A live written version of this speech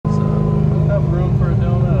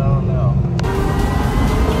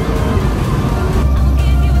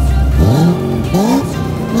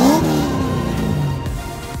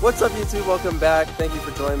YouTube? Welcome back. Thank you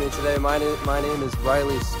for joining me today. My name is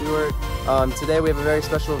Riley Stewart. Today we have a very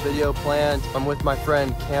special video planned. I'm with my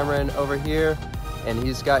friend Cameron over here, and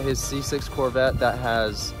he's got his C6 Corvette that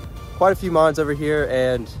has quite a few mods over here,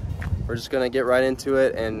 and we're just gonna get right into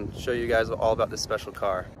it and show you guys all about this special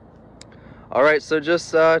car. All right, so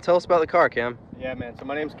just tell us about the car, Cam. Yeah, man. So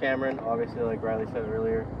my name's Cameron. Obviously, like Riley said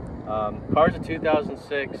earlier, car's a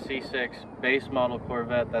 2006 C6 base model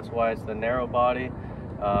Corvette. That's why it's the narrow body.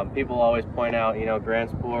 People always point out, you know,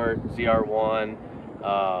 Grand Sport, ZR1,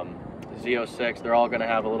 Z06, they're all going to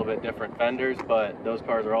have a little bit different fenders, but those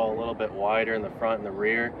cars are all a little bit wider in the front and the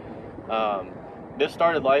rear. This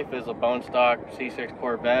started life as a bone stock C6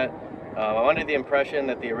 Corvette. I'm under the impression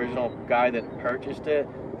that the original guy that purchased it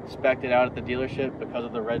spec'd it out at the dealership because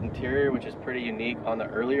of the red interior, which is pretty unique on the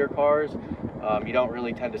earlier cars. You don't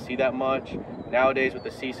really tend to see that much. Nowadays with the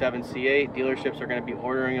C7, C8, dealerships are going to be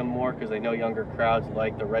ordering them more because they know younger crowds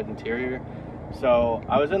like the red interior. So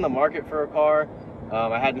I was in the market for a car.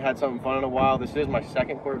 I hadn't had something fun in a while. This is my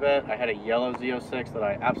second Corvette. I had a yellow Z06 that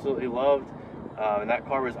I absolutely loved. And that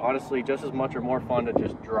car was honestly just as much or more fun to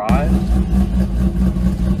just drive.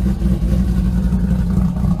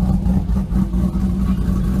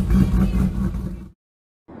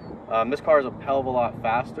 This car is a hell of a lot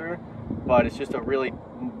faster, but it's just a really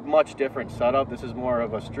much different setup. This is more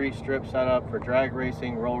of a street strip setup for drag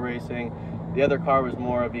racing, roll racing. The other car was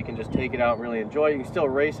more of you can just take it out and really enjoy it. You can still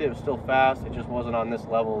race it, it was still fast. It just wasn't on this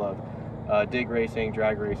level of dig racing,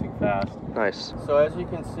 drag racing fast. Nice. So as you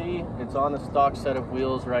can see, it's on the stock set of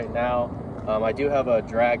wheels right now. I do have a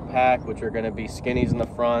drag pack, which are going to be skinnies in the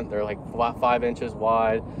front. They're like 5 inches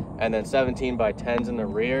wide, and then 17 by 10s in the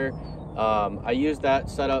rear. I use that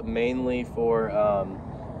setup mainly for a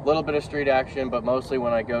little bit of street action, but mostly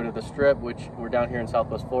when I go to the strip, which we're down here in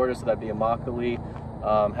Southwest Florida, so that'd be Immokalee,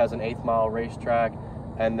 has an 1/8 mile racetrack,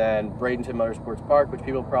 and then Bradenton Motorsports Park, which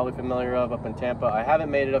people are probably familiar of up in Tampa. I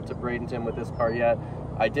haven't made it up to Bradenton with this car yet.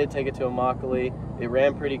 I did take it to Immokalee. It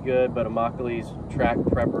ran pretty good, but Immokalee's track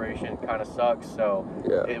preparation kind of sucks, so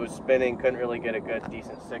yeah, it was spinning, couldn't really get a good,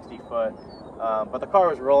 decent 60 foot. But the car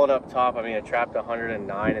was rolling up top. I mean, it trapped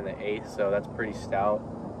 109 in the 8th, so that's pretty stout.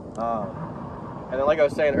 And then like I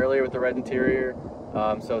was saying earlier with the red interior,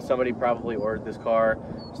 so somebody probably ordered this car.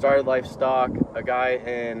 Started life stock. A guy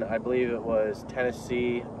in, I believe it was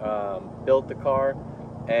Tennessee, built the car,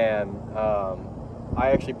 and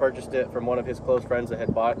I actually purchased it from one of his close friends that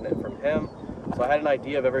had bought it from him. So I had an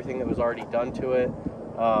idea of everything that was already done to it.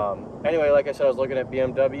 Anyway, like I said, I was looking at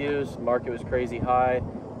BMWs. Market was crazy high.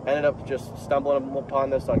 Ended up just stumbling upon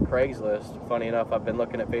this on Craigslist. Funny enough, I've been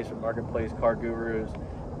looking at Facebook Marketplace, Car Gurus,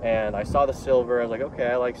 and I saw the silver. I was like, okay,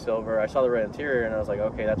 I like silver. I saw the red interior, and I was like,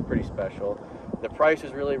 okay, that's pretty special. The price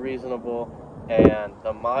is really reasonable, and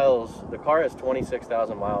the miles, the car has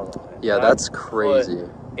 26,000 miles on it. Yeah, that's crazy.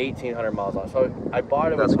 1,800 miles on it. So I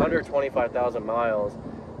bought it with under 25,000 miles,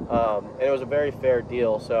 and it was a very fair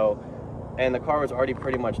deal. So, and the car was already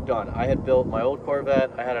pretty much done. I had built my old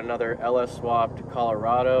Corvette. I had another LS swapped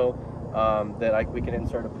Colorado that we can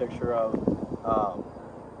insert a picture of.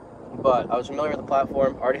 But I was familiar with the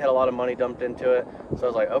platform, already had a lot of money dumped into it. So I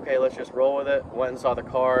was like, okay, let's just roll with it. Went and saw the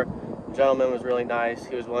car. The gentleman was really nice.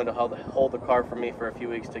 He was willing to hold the car for me for a few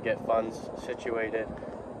weeks to get funds situated.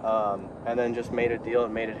 And then just made a deal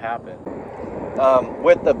and made it happen.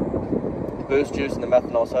 With the boost juice and the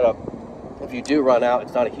methanol setup, if you do run out,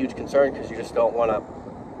 it's not a huge concern because you just don't want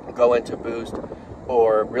to go into boost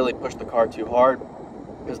or really push the car too hard,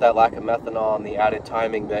 because that lack of methanol and the added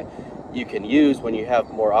timing that you can use when you have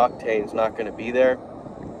more octane is not going to be there.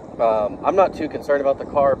 I'm not too concerned about the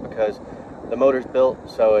car because the motor's built,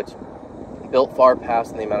 so it's built far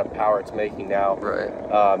past the amount of power it's making now.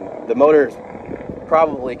 Right. The motor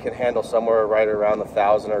probably can handle somewhere right around the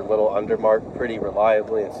 1,000 or a little under mark pretty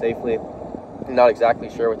reliably and safely. I'm not exactly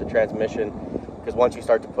sure with the transmission, because once you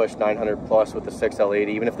start to push 900 plus with the 6L80,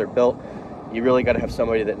 even if they're built, you really got to have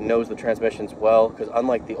somebody that knows the transmissions well, because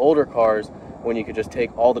unlike the older cars, when you could just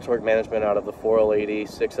take all the torque management out of the 4L80,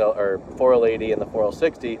 4L80 and the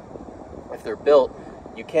 4L60, if they're built,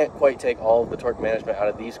 you can't quite take all of the torque management out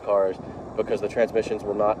of these cars because the transmissions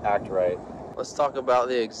will not act right. Let's talk about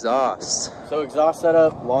the exhaust. So exhaust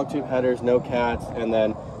setup, long tube headers, no cats, and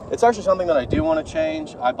then it's actually something that I do want to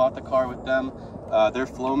change. I bought the car with them. They're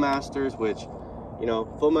Flowmasters, which, you know,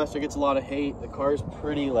 Flowmaster gets a lot of hate. The car is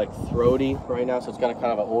pretty like throaty right now, so it's got a kind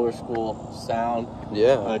of an older school sound.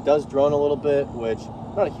 Yeah. It does drone a little bit, which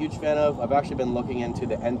I'm not a huge fan of. I've actually been looking into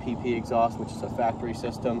the NPP exhaust, which is a factory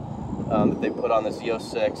system that they put on the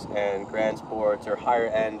Z06 and Grand Sports or higher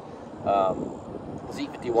end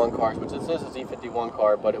Z51 cars, which this is a Z51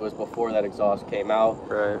 car, but it was before that exhaust came out.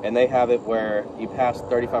 Right. And they have it where you pass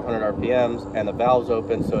 3,500 RPMs and the valve's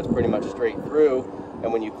open, so it's pretty much straight through.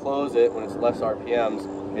 And when you close it, when it's less RPMs,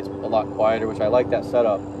 it's a lot quieter, which I like that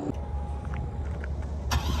setup.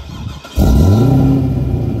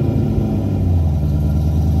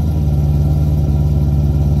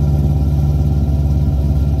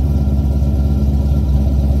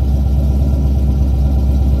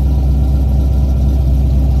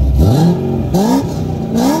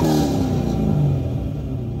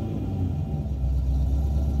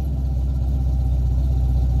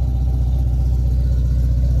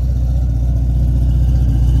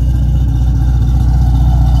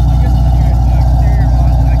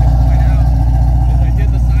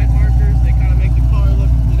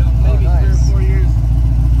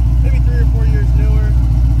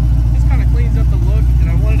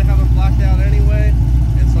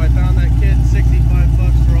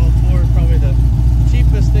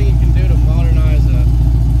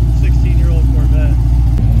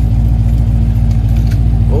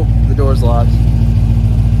 Locked.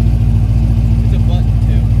 It's a button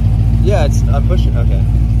too. Yeah, I'm pushing. Okay.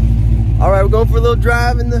 All right, we're going for a little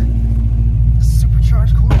drive in the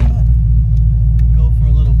supercharged Corvette. Go for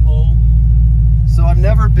a little pull. So I've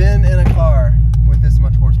never been in a car with this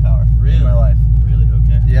much horsepower in my life. Really?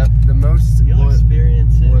 Okay. Yep. The most You'll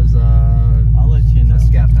experience it. Was I'll let you know. A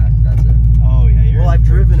Scat Pack. That's it. Oh yeah. Well, I've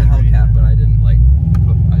driven a Hellcat, but I didn't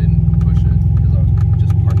push it because I was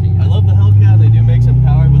just parking it. I love the Hellcat. They do make some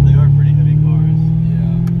power, but they are pretty heavy cars.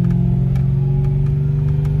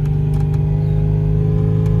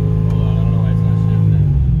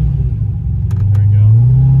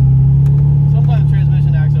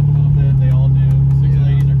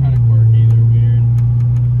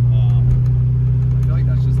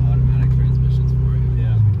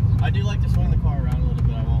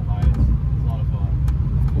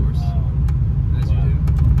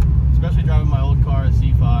 Driving my old car, a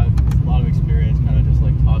C5, it's a lot of experience, kind of just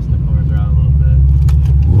like tossing the cars around a little bit.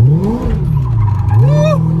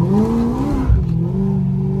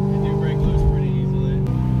 They do break loose pretty easily.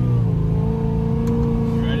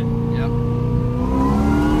 You ready? Yep.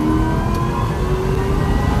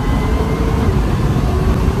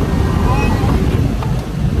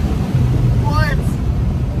 What?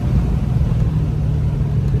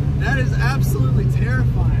 That is absolutely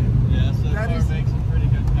terrifying. Yeah, so that makes some pretty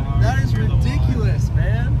good power. That is ridiculous,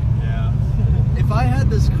 man. Yeah. If I had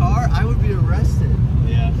this car, I would be arrested.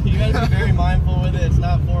 Yeah, you gotta be very mindful with it. It's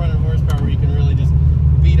not 400 horsepower where you can really just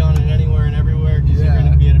beat on it anywhere and everywhere, because you're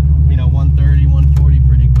gonna be at 130, 140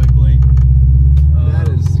 pretty quickly. That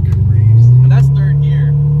is crazy. And that's third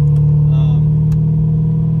gear.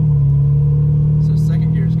 So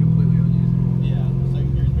second gear is completely unusable. Yeah,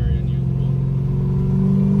 second gear is very unusable.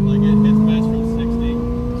 Like it's best from 60.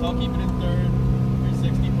 So I'll keep it in third.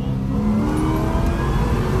 360 pull.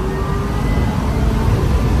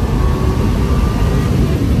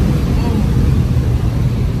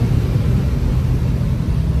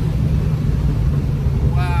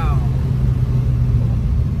 Wow.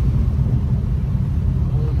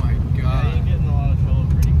 Oh my god. Yeah, you get in a lot of trouble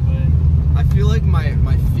pretty quick. I feel like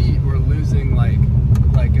my feet were losing like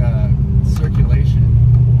circulation.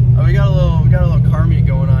 Oh, we got a little car meet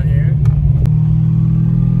going on here.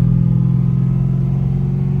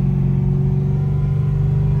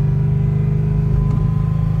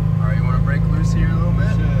 All right, you want to break loose here a little bit?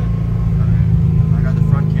 Should. All right. I got the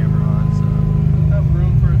front camera on, so Enough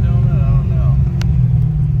room for doing it? I don't know.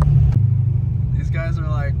 these guys are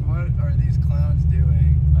like, what are these clowns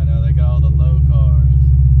doing? I know, they got all the low cars.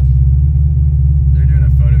 They're doing a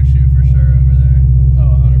photo shoot for sure over there.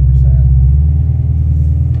 Oh, 100%.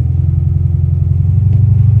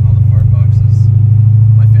 All the fart boxes.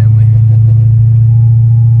 My family.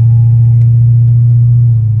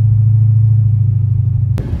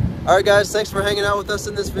 Alright guys, thanks for hanging out with us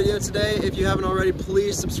in this video today. If you haven't already,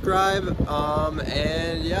 please subscribe.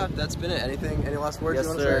 And yeah, that's been it. Any last words you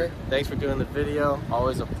want to say? Thanks for doing the video.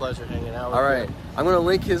 Always a pleasure hanging out with Alright, I'm going to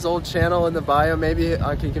link his old channel in the bio. Maybe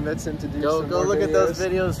I can convince him to do some Go more look videos. at those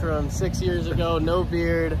videos from 6 years ago. No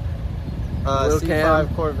beard. Little C5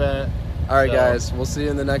 Cam. Corvette. Alright guys, we'll see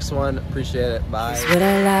you in the next one. Appreciate it. Bye. That's what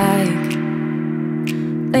I like.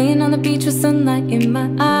 Laying on the beach with sunlight in my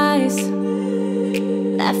eyes,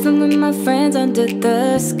 laughing with my friends under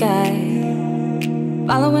the sky,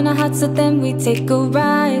 following our hearts so then we take a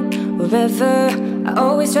ride. Wherever, I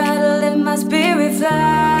always try to let my spirit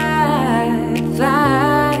fly,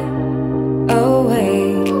 fly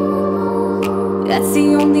away. That's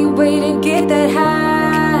the only way to get that high.